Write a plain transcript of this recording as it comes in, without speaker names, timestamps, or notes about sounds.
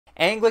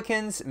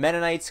Anglicans,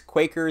 Mennonites,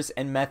 Quakers,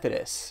 and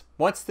Methodists.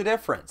 What's the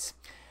difference?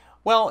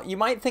 Well, you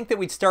might think that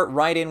we'd start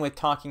right in with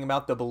talking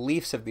about the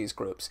beliefs of these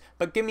groups,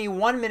 but give me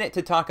 1 minute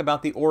to talk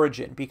about the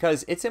origin,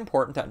 because it's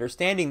important to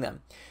understanding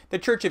them. The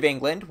Church of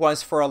England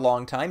was for a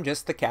long time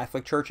just the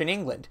Catholic Church in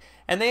England,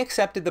 and they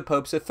accepted the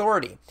Pope's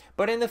authority,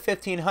 but in the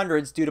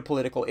 1500s, due to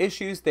political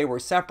issues, they were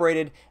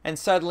separated, and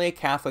suddenly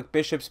Catholic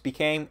bishops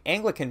became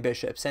Anglican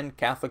bishops, and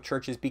Catholic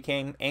churches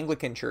became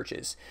Anglican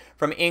churches.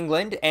 From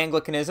England,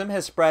 Anglicanism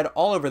has spread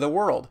all over the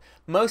world.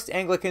 Most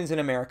Anglicans in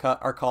America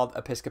are called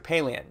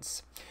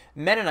Episcopalians.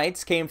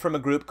 Mennonites came from a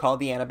group called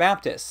the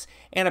Anabaptists.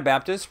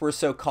 Anabaptists were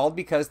so called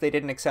because they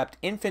didn't accept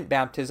infant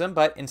baptism,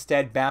 but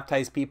instead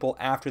baptized people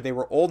after they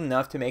were old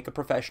enough to make a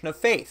profession of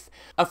faith.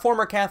 A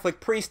former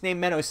Catholic priest named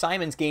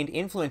Mennonites gained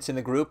influence in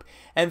the group,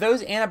 and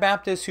those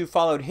Anabaptists who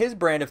followed his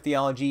brand of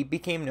theology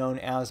became known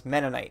as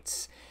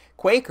Mennonites.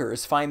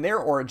 Quakers find their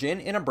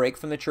origin in a break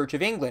from the Church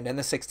of England in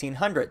the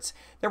 1600s.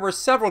 There were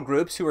several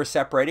groups who were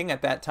separating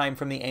at that time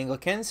from the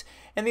Anglicans,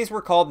 and these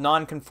were called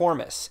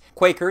nonconformists.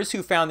 Quakers,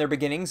 who found their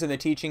beginnings in the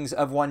teachings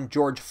of one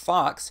George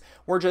Fox,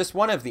 were just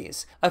one of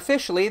these.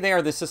 Officially, they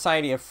are the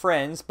Society of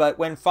Friends, but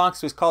when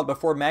Fox was called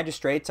before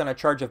magistrates on a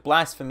charge of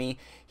blasphemy,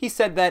 he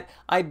said that,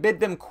 "I bid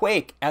them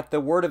quake at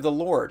the word of the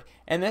Lord,"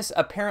 and this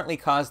apparently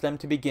caused them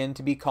to begin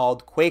to be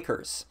called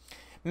Quakers.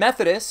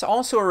 Methodists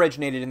also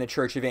originated in the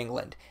Church of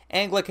England.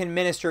 Anglican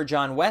minister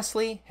John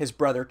Wesley, his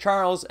brother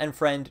Charles, and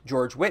friend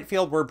George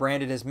Whitefield were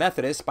branded as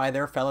Methodists by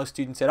their fellow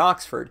students at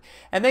Oxford,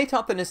 and they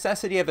taught the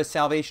necessity of a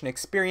salvation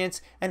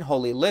experience and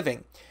holy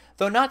living.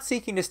 Though not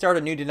seeking to start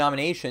a new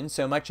denomination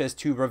so much as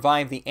to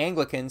revive the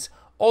Anglicans,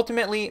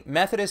 ultimately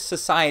Methodist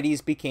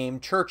societies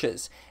became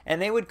churches,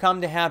 and they would come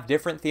to have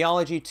different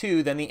theology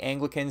too than the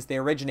Anglicans they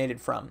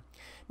originated from.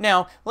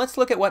 Now, let's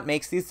look at what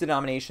makes these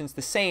denominations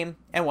the same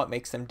and what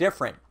makes them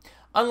different.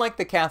 Unlike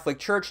the Catholic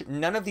Church,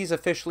 none of these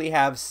officially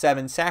have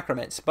 7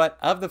 sacraments, but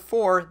of the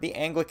 4, the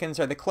Anglicans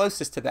are the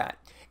closest to that.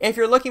 If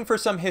you're looking for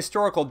some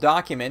historical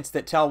documents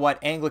that tell what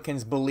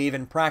Anglicans believe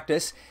and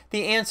practice,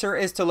 the answer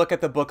is to look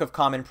at the Book of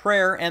Common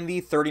Prayer and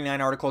the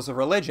 39 Articles of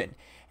Religion.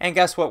 And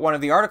guess what one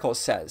of the articles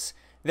says?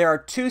 There are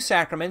 2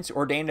 sacraments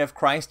ordained of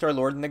Christ our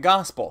Lord in the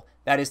Gospel,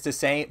 that is to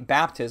say,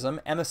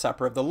 baptism and the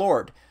Supper of the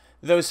Lord.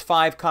 Those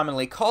 5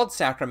 commonly called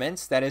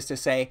sacraments, that is to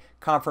say,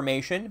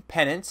 confirmation,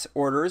 penance,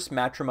 orders,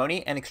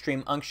 matrimony, and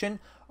extreme unction,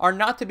 are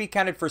not to be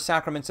counted for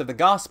sacraments of the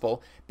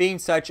gospel, being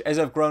such as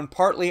have grown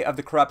partly of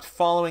the corrupt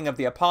following of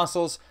the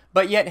apostles,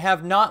 but yet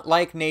have not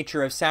like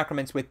nature of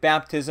sacraments with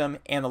baptism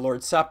and the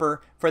Lord's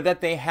Supper, for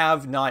that they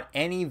have not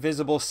any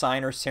visible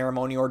sign or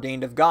ceremony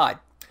ordained of God.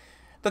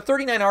 The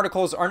 39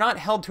 Articles are not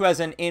held to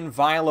as an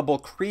inviolable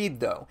creed,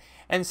 though,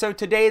 and so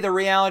today the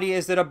reality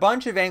is that a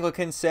bunch of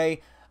Anglicans say,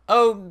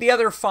 "Oh, the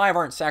other 5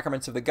 aren't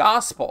sacraments of the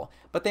gospel,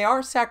 but they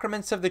are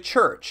sacraments of the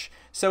church,"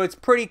 so it's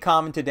pretty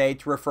common today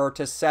to refer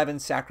to 7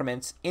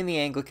 sacraments in the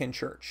Anglican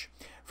Church.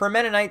 For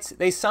Mennonites,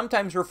 they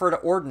sometimes refer to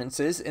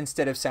ordinances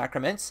instead of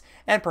sacraments,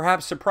 and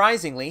perhaps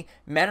surprisingly,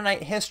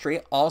 Mennonite history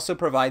also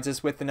provides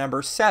us with the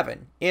number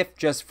 7, if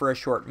just for a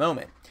short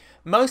moment.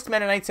 Most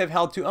Mennonites have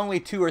held to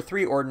only 2 or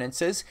 3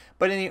 ordinances,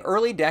 but in the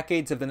early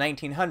decades of the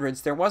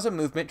 1900s, there was a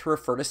movement to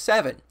refer to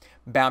 7: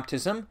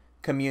 baptism,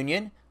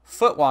 communion,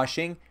 foot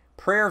washing,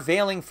 prayer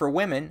veiling for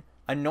women,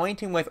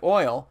 anointing with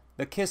oil,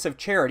 the kiss of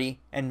charity,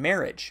 and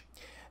marriage.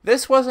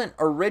 This wasn't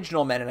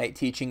original Mennonite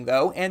teaching,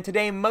 though, and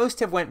today most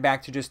have went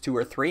back to just 2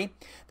 or 3,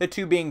 the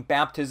 2 being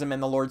baptism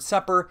and the Lord's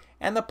Supper,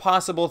 and the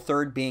possible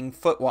 3rd being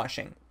foot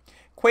washing.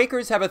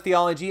 Quakers have a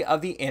theology of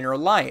the inner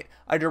light,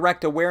 a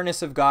direct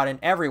awareness of God in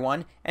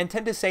everyone, and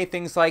tend to say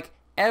things like,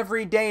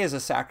 every day is a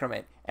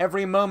sacrament,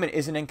 every moment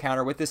is an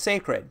encounter with the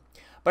sacred.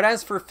 But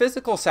as for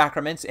physical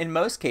sacraments, in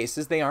most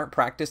cases they aren't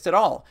practiced at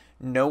all.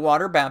 No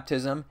water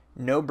baptism,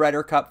 no bread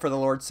or cup for the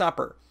Lord's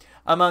Supper.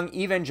 Among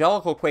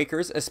evangelical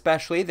Quakers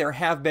especially, there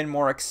have been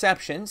more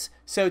exceptions,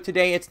 so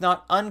today it's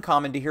not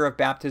uncommon to hear of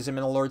baptism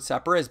and the Lord's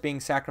Supper as being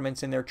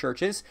sacraments in their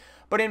churches,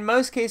 but in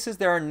most cases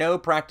there are no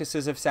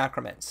practices of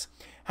sacraments.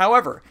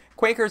 However,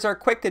 Quakers are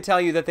quick to tell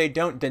you that they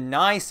don't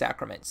deny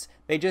sacraments.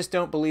 They just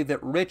don't believe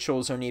that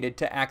rituals are needed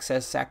to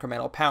access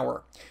sacramental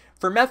power.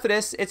 For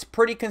Methodists, it's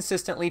pretty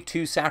consistently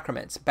 2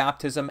 sacraments,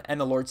 baptism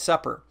and the Lord's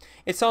Supper.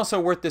 It's also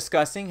worth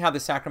discussing how the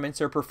sacraments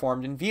are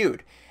performed and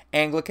viewed.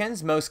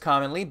 Anglicans most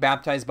commonly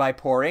baptize by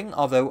pouring,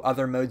 although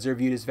other modes are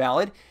viewed as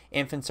valid.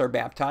 Infants are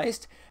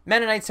baptized.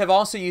 Mennonites have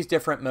also used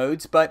different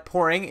modes, but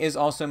pouring is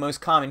also most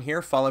common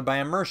here, followed by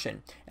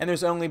immersion, and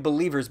there's only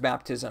believers'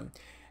 baptism.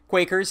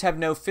 Quakers have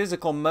no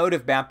physical mode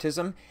of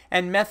baptism,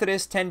 and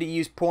Methodists tend to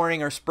use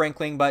pouring or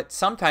sprinkling, but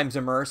sometimes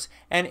immerse,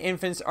 and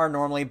infants are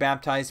normally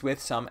baptized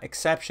with some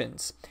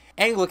exceptions.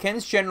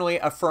 Anglicans generally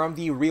affirm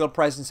the real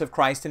presence of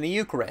Christ in the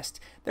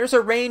Eucharist. There's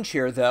a range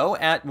here, though.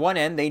 At one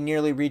end, they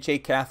nearly reach a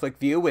Catholic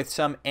view, with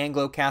some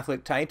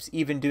Anglo-Catholic types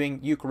even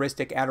doing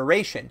Eucharistic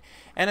adoration,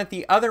 and at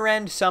the other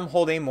end, some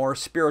hold a more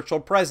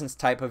spiritual presence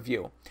type of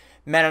view.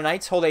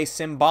 Mennonites hold a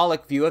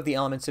symbolic view of the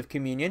elements of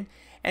communion,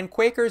 And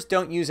Quakers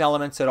don't use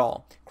elements at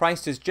all.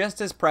 Christ is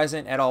just as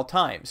present at all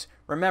times.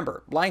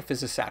 Remember, life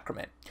is a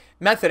sacrament.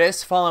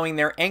 Methodists, following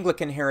their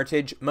Anglican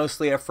heritage,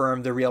 mostly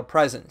affirm the real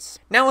presence.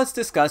 Now let's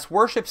discuss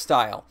worship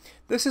style.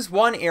 This is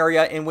one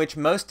area in which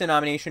most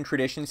denomination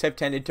traditions have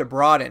tended to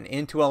broaden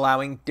into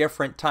allowing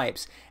different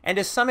types, and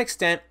to some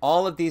extent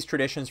all of these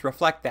traditions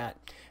reflect that.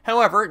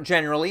 However,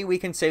 generally we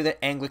can say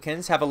that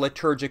Anglicans have a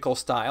liturgical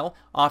style,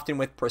 often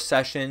with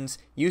processions,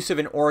 use of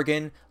an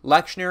organ,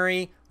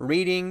 lectionary,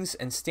 readings,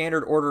 and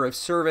standard order of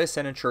service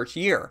and a church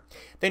year.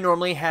 They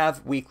normally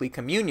have weekly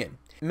communion.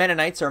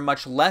 Mennonites are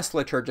much less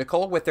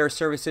liturgical, with their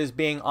services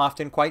being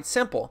often quite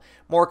simple.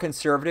 More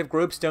conservative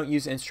groups don't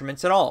use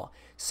instruments at all.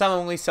 Some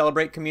only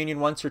celebrate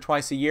communion once or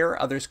twice a year,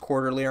 others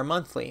quarterly or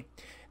monthly.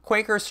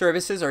 Quaker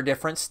services are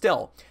different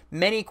still.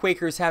 Many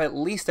Quakers have at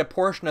least a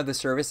portion of the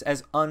service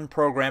as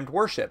unprogrammed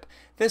worship.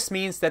 This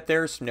means that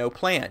there's no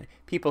plan.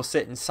 People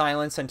sit in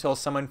silence until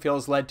someone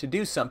feels led to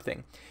do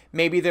something.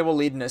 Maybe they will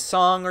lead in a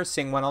song or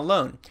sing one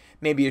alone.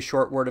 Maybe a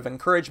short word of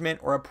encouragement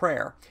or a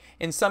prayer.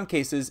 In some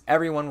cases,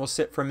 everyone will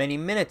sit for many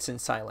minutes in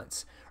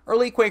silence.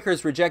 Early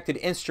Quakers rejected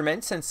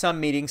instruments, and some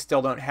meetings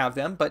still don't have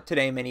them, but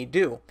today many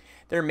do.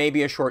 There may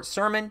be a short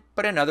sermon,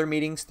 but in other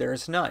meetings there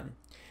is none.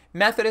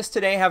 Methodists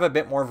today have a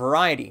bit more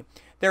variety.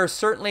 There are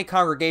certainly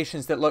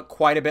congregations that look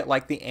quite a bit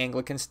like the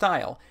Anglican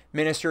style.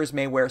 Ministers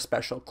may wear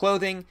special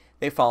clothing,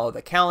 they follow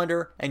the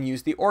calendar, and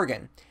use the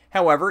organ.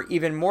 However,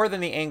 even more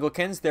than the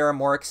Anglicans, there are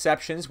more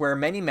exceptions where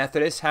many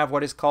Methodists have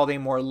what is called a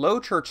more low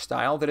church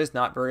style that is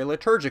not very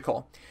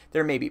liturgical.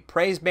 There may be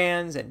praise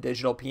bands and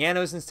digital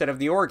pianos instead of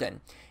the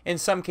organ. In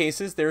some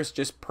cases, there's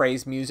just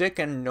praise music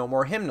and no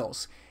more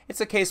hymnals.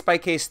 It's a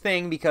case-by-case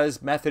thing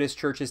because Methodist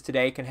churches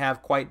today can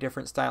have quite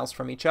different styles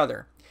from each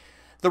other.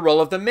 The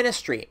role of the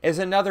ministry is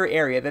another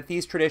area that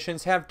these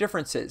traditions have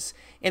differences.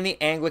 In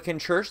the Anglican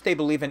Church, they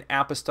believe in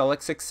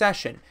apostolic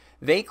succession.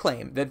 They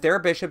claim that their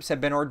bishops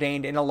have been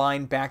ordained in a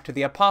line back to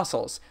the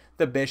apostles.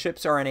 The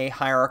bishops are in a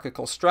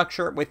hierarchical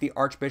structure with the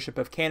Archbishop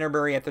of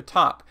Canterbury at the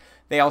top.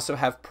 They also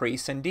have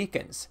priests and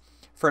deacons.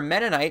 For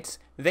Mennonites,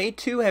 they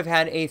too have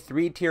had a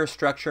three-tier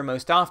structure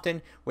most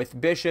often,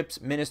 with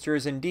bishops,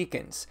 ministers, and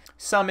deacons.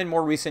 Some in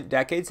more recent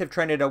decades have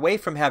trended away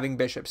from having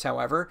bishops,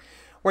 however.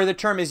 Where the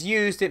term is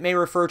used, it may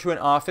refer to an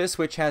office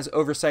which has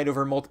oversight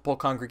over multiple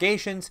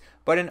congregations,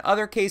 but in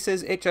other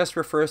cases it just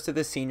refers to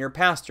the senior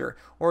pastor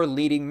or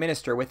leading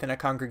minister within a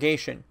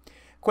congregation.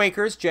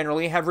 Quakers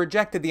generally have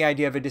rejected the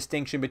idea of a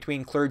distinction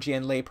between clergy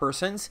and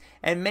laypersons,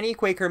 and many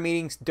Quaker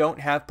meetings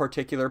don't have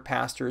particular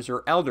pastors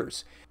or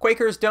elders.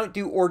 Quakers don't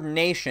do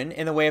ordination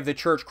in the way of the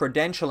church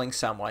credentialing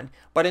someone,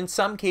 but in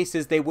some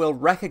cases they will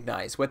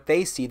recognize what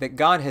they see that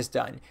God has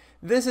done.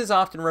 This is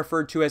often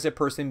referred to as a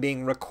person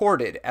being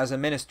recorded as a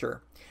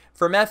minister.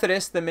 For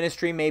Methodists, the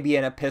ministry may be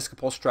an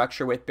episcopal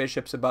structure with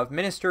bishops above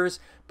ministers,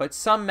 but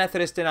some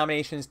Methodist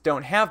denominations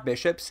don't have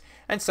bishops,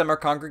 and some are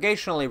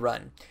congregationally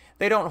run.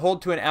 They don't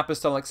hold to an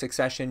apostolic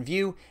succession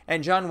view,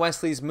 and John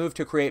Wesley's move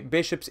to create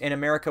bishops in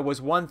America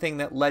was one thing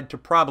that led to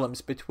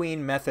problems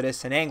between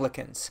Methodists and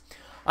Anglicans.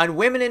 On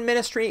women in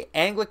ministry,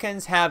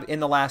 Anglicans have, in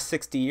the last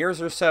 60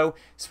 years or so,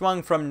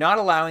 swung from not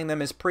allowing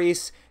them as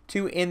priests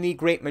to, in the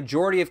great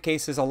majority of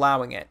cases,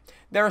 allowing it.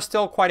 There are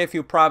still quite a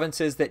few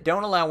provinces that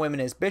don't allow women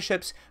as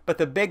bishops, but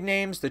the big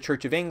names, the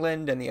Church of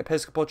England and the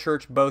Episcopal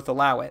Church, both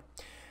allow it.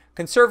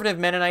 Conservative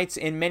Mennonites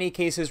in many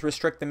cases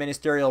restrict the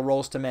ministerial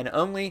roles to men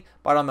only,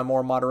 but on the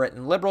more moderate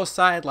and liberal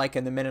side, like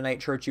in the Mennonite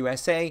Church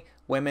USA,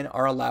 women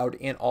are allowed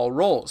in all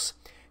roles.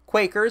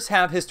 Quakers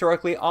have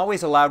historically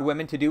always allowed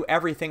women to do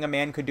everything a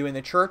man could do in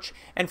the church,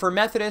 and for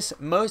Methodists,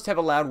 most have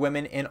allowed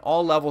women in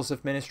all levels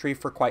of ministry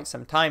for quite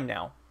some time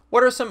now.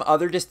 What are some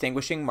other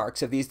distinguishing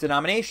marks of these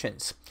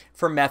denominations?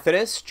 For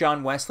Methodists,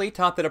 John Wesley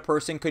taught that a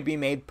person could be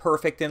made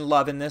perfect in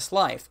love in this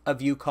life, a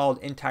view called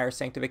entire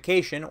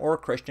sanctification or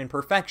Christian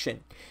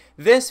perfection.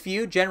 This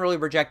view, generally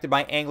rejected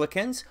by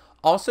Anglicans,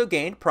 also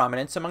gained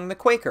prominence among the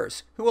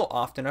Quakers, who will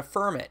often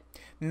affirm it.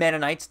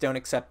 Mennonites don't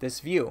accept this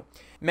view.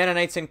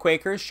 Mennonites and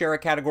Quakers share a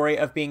category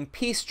of being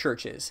peace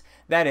churches.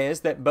 That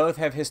is, that both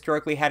have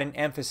historically had an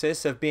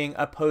emphasis of being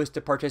opposed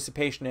to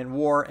participation in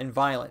war and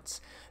violence.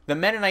 The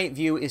Mennonite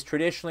view is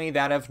traditionally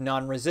that of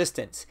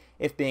non-resistance.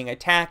 If being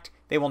attacked,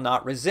 they will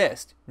not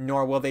resist,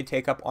 nor will they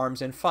take up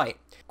arms and fight.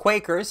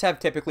 Quakers have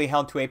typically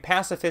held to a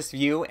pacifist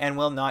view and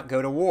will not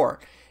go to war.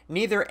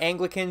 Neither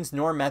Anglicans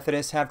nor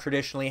Methodists have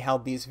traditionally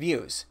held these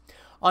views.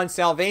 On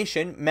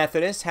salvation,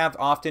 Methodists have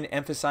often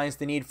emphasized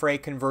the need for a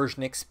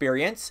conversion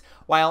experience,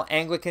 while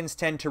Anglicans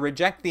tend to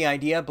reject the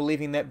idea,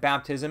 believing that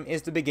baptism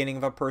is the beginning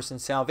of a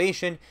person's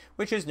salvation,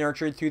 which is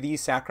nurtured through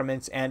these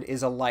sacraments and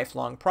is a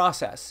lifelong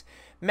process.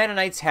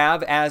 Mennonites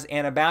have, as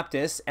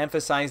Anabaptists,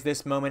 emphasized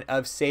this moment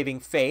of saving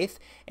faith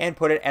and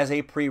put it as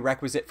a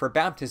prerequisite for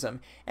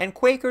baptism, and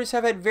Quakers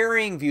have had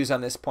varying views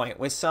on this point,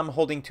 with some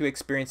holding to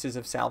experiences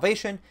of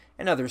salvation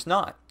and others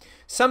not.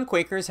 Some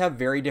Quakers have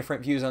very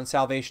different views on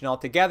salvation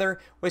altogether,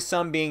 with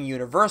some being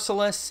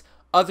universalists,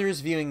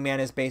 others viewing man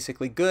as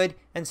basically good,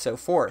 and so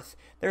forth.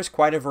 There's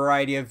quite a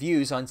variety of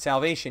views on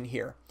salvation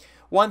here.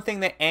 One thing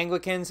that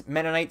Anglicans,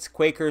 Mennonites,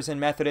 Quakers, and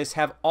Methodists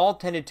have all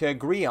tended to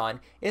agree on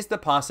is the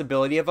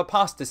possibility of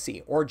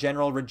apostasy, or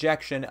general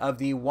rejection of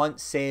the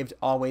once saved,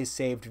 always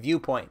saved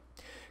viewpoint.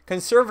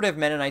 Conservative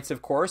Mennonites,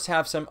 of course,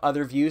 have some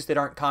other views that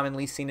aren't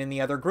commonly seen in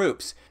the other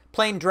groups.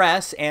 Plain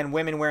dress and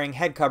women wearing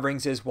head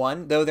coverings is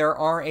one, though there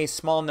are a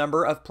small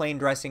number of plain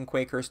dressing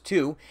Quakers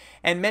too,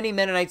 and many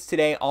Mennonites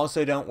today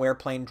also don't wear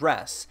plain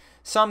dress.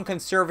 Some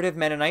conservative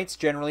Mennonites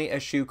generally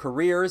eschew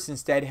careers,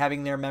 instead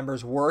having their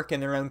members work in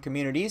their own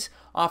communities,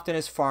 often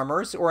as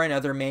farmers or in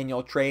other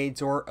manual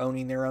trades or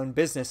owning their own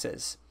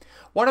businesses.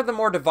 One of the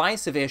more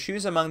divisive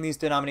issues among these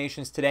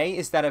denominations today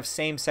is that of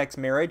same-sex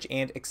marriage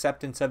and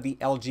acceptance of the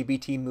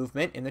LGBT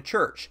movement in the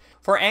church.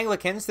 For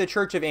Anglicans, the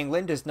Church of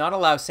England does not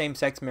allow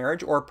same-sex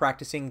marriage or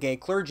practicing gay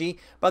clergy,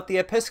 but the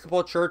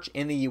Episcopal Church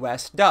in the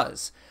U.S.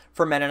 does.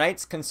 For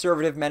Mennonites,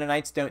 conservative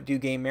Mennonites don't do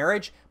gay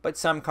marriage, but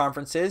some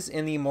conferences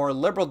in the more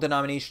liberal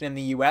denomination in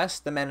the U.S.,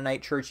 the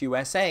Mennonite Church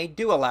USA,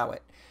 do allow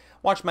it.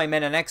 Watch my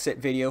Men on Exit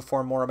video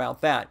for more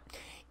about that.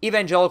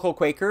 Evangelical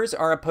Quakers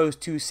are opposed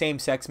to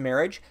same-sex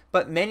marriage,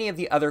 but many of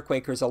the other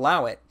Quakers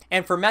allow it.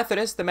 And for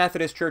Methodists, the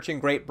Methodist Church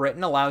in Great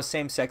Britain allows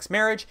same-sex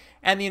marriage,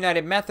 and the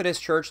United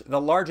Methodist Church, the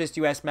largest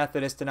U.S.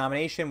 Methodist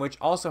denomination, which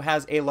also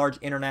has a large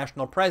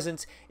international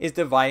presence, is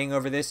dividing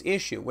over this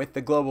issue, with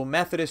the Global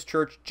Methodist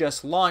Church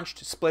just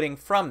launched, splitting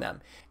from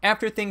them.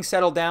 After things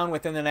settle down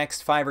within the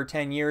next 5 or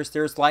 10 years,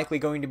 there's likely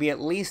going to be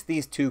at least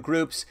these two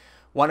groups,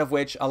 one of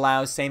which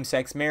allows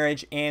same-sex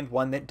marriage and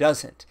one that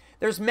doesn't.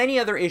 There's many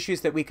other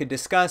issues that we could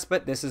discuss,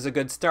 but this is a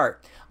good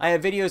start. I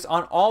have videos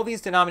on all these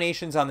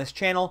denominations on this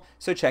channel,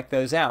 so check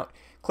those out.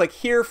 Click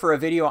here for a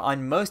video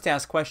on most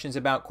asked questions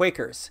about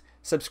Quakers.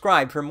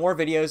 Subscribe for more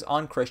videos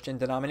on Christian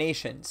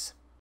denominations.